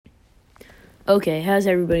Okay, how's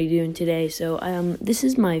everybody doing today? So, this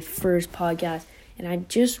is my first podcast, and I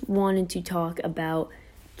just wanted to talk about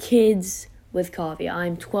kids with coffee.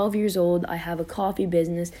 I'm 12 years old, I have a coffee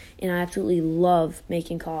business, and I absolutely love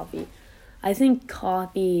making coffee. I think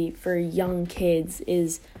coffee for young kids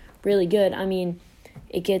is really good.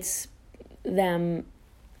 It gets them,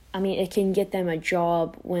 it can get them a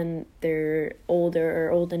job when they're older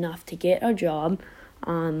or old enough to get a job.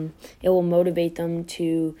 It will motivate them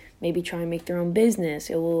to maybe try and make their own business.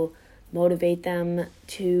 It will motivate them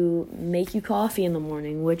to make you coffee in the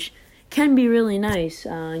morning, which can be really nice.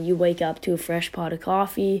 You wake up to a fresh pot of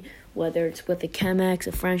coffee, whether it's with a Chemex,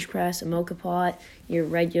 a French press, a mocha pot, your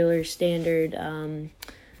regular standard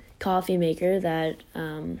coffee maker that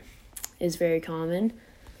is very common.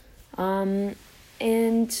 And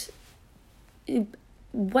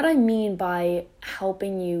what I mean by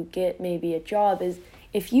helping you get maybe a job is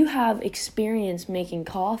if you have experience making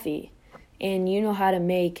coffee and you know how to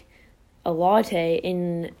make a latte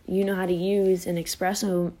and you know how to use an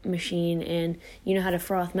espresso machine and you know how to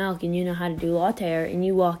froth milk and you know how to do latte art, and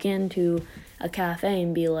you walk into a cafe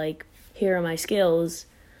and be like, here are my skills,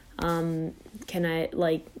 can I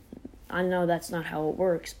know that's not how it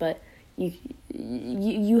works, but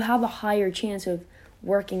you have a higher chance of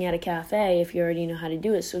working at a cafe if you already know how to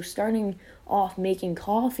do it. So starting off making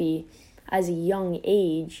coffee as a young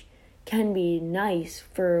age can be nice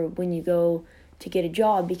for when you go to get a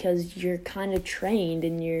job, because you're kind of trained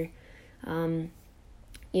and you're kind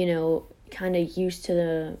of used to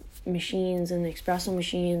the machines and the espresso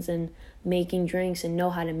machines and making drinks and know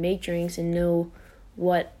how to make drinks and know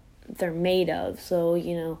what they're made of. So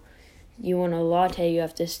you want a latte, you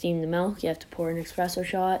have to steam the milk, you have to pour an espresso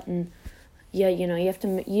shot, and you have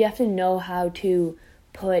to know how to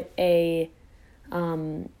put you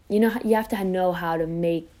have to know how to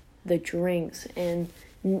make the drinks. And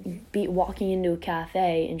be walking into a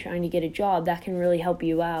cafe and trying to get a job, that can really help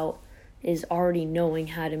you out, is already knowing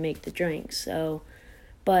how to make the drinks. So,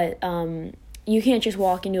 but you can't just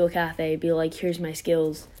walk into a cafe and be like, here's my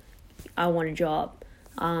skills, I want a job.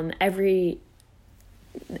 Almost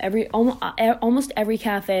every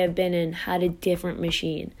cafe I've been in had a different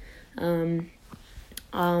machine. I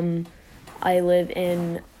live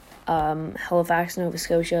in Halifax, Nova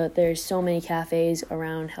Scotia. There's so many cafes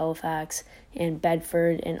around Halifax and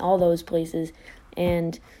Bedford and all those places.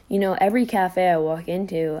 And, every cafe I walk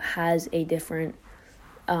into has a different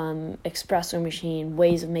espresso machine,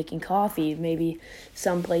 ways of making coffee. Maybe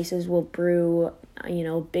some places will brew,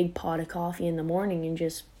 a big pot of coffee in the morning and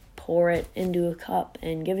just pour it into a cup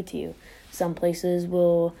and give it to you. Some places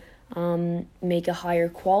will make a higher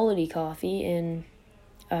quality coffee and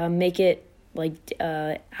make it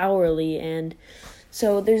hourly. And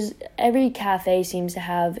so every cafe seems to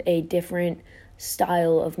have a different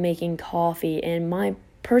style of making coffee, and my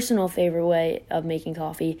personal favorite way of making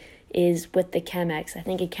coffee is with the Chemex. I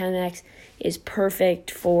think a Chemex is perfect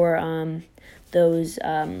for those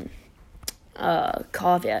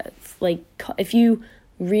coffee. If you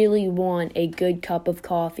really want a good cup of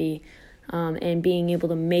coffee, and being able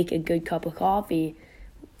to make a good cup of coffee,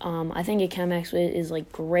 I think a Chemex is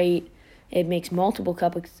great. It makes multiple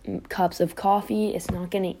cups of coffee. It's not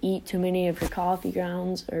going to eat too many of your coffee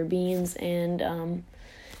grounds or beans. And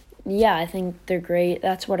I think they're great.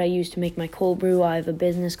 That's what I use to make my cold brew. I have a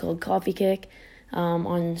business called Coffee Kick on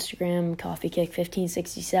Instagram, Coffee Kick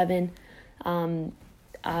 1567.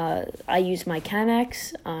 I use my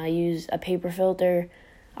Chemex. I use a paper filter.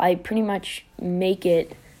 I pretty much make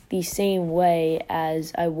it the same way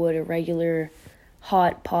as I would a regular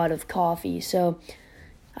hot pot of coffee. So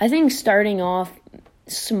I think starting off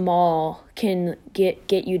small can get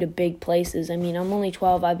you to big places. I'm only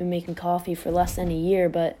 12. I've been making coffee for less than a year,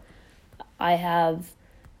 but I have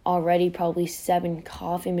already probably 7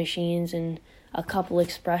 coffee machines and a couple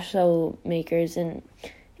espresso makers, and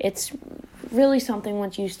it's really something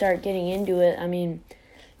once you start getting into it.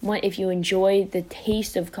 If you enjoy the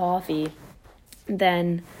taste of coffee,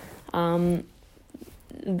 then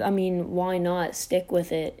why not stick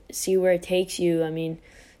with it? See where it takes you.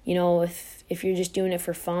 If you're just doing it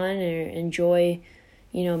for fun or enjoy,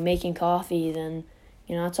 making coffee, then,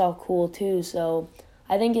 it's all cool too. So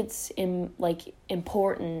I think it's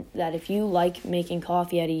important that if you like making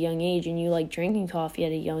coffee at a young age and you like drinking coffee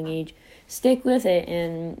at a young age, stick with it,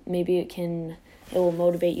 and maybe it will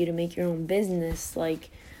motivate you to make your own business.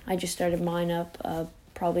 I just started mine up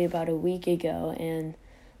probably about a week ago, and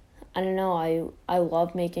I don't know, I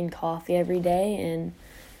love making coffee every day. And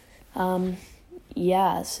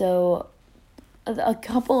so a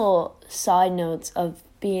couple side notes of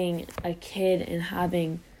being a kid and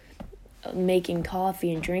having making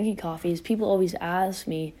coffee and drinking coffee is people always ask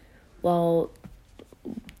me, well,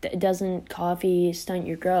 doesn't coffee stunt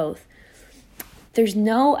your growth? There's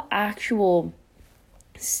no actual,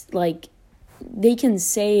 like, they can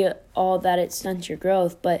say all that it stunts your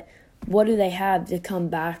growth, but what do they have to come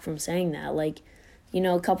back from saying that? Like,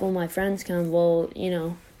 a couple of my friends come, well,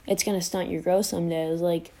 it's going to stunt your growth someday. I was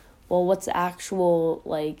like, well, what's the actual,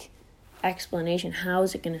 explanation? How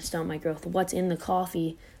is it going to stunt my growth? What's in the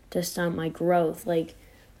coffee to stunt my growth?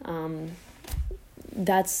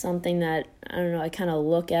 That's something that, I don't know, I kind of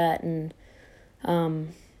look at and,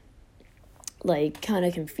 kind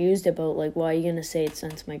of confused about, why are you going to say it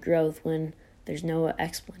stunts my growth when there's no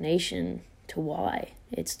explanation to why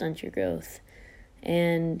it stunts your growth?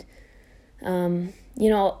 And,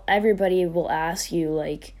 everybody will ask you,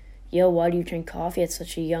 yo, why do you drink coffee at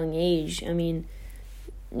such a young age? I mean,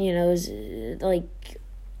 because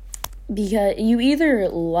you either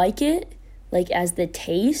like it, as the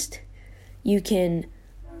taste, you can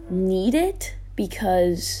need it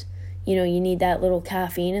because, you need that little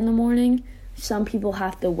caffeine in the morning. Some people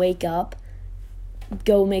have to wake up,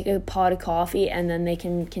 go make a pot of coffee, and then they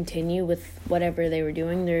can continue with whatever they were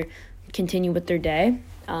doing, continue with their day.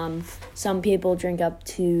 Some people drink up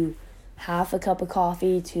to half a cup of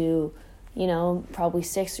coffee to, probably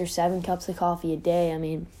 6 or 7 cups of coffee a day. I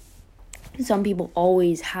mean, some people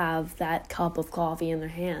always have that cup of coffee in their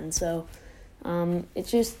hand. So, it's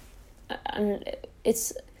just,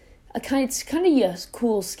 it's kind of a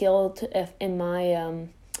cool skill in my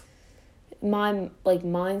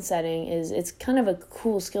mind setting is it's kind of a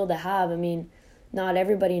cool skill to have. I mean, not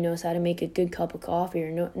everybody knows how to make a good cup of coffee,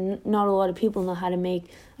 or not a lot of people know how to make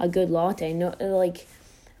a good latte.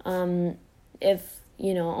 If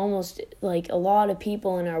almost a lot of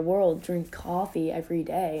people in our world drink coffee every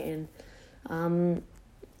day, and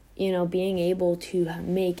being able to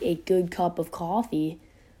make a good cup of coffee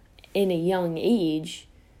in a young age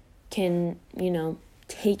can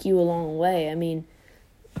take you a long way. I mean,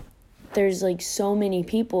 there's so many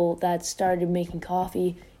people that started making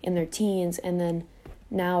coffee in their teens and then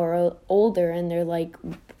now are older and they're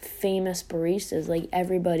famous baristas.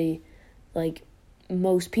 Everybody,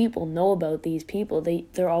 most people know about these people.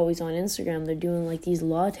 They're always on Instagram. They're doing these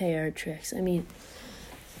latte art tricks. I mean,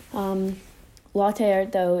 latte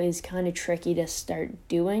art though is kind of tricky to start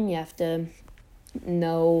doing. You have to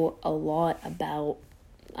know a lot about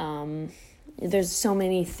there's so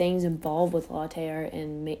many things involved with latte art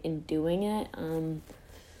and in doing it.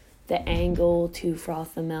 The angle to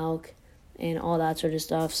froth the milk and all that sort of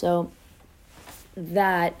stuff. So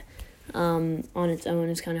that on its own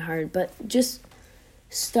is kind of hard. But just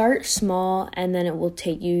start small and then it will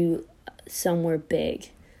take you somewhere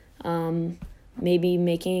big. Maybe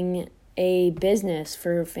making a business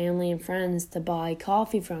for family and friends to buy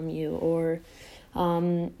coffee from you, or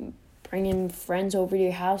bringing friends over to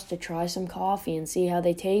your house to try some coffee and see how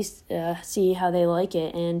they taste, see how they like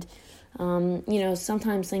it. And,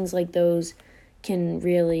 sometimes things like those can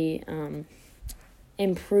really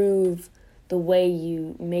improve the way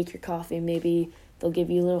you make your coffee. Maybe they'll give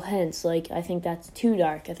you little hints, I think that's too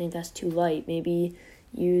dark, I think that's too light, maybe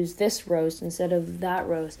use this roast instead of that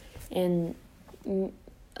roast. And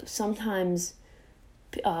sometimes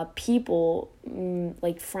people,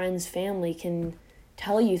 friends, family, can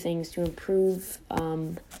tell you things to improve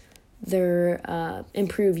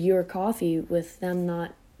improve your coffee with them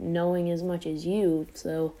not knowing as much as you.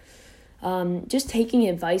 So just taking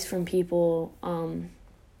advice from people,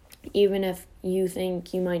 even if you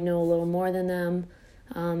think you might know a little more than them,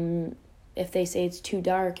 if they say it's too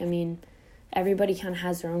dark, I mean, everybody kind of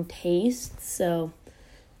has their own taste. So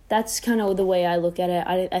that's kind of the way I look at it.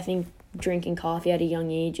 I think drinking coffee at a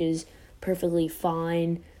young age is perfectly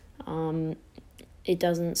fine. It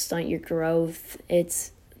doesn't stunt your growth.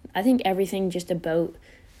 I think everything just about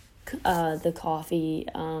the coffee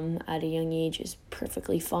at a young age is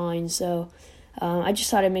perfectly fine. So I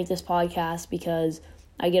just thought I'd make this podcast because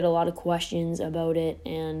I get a lot of questions about it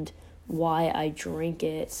and why I drink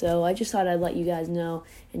it. So I just thought I'd let you guys know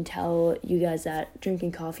and tell you guys that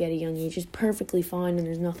drinking coffee at a young age is perfectly fine and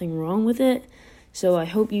there's nothing wrong with it. So I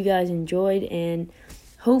hope you guys enjoyed, and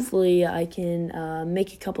hopefully I can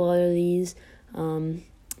make a couple other of these.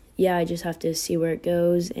 I just have to see where it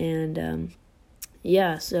goes, and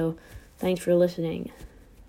so thanks for listening.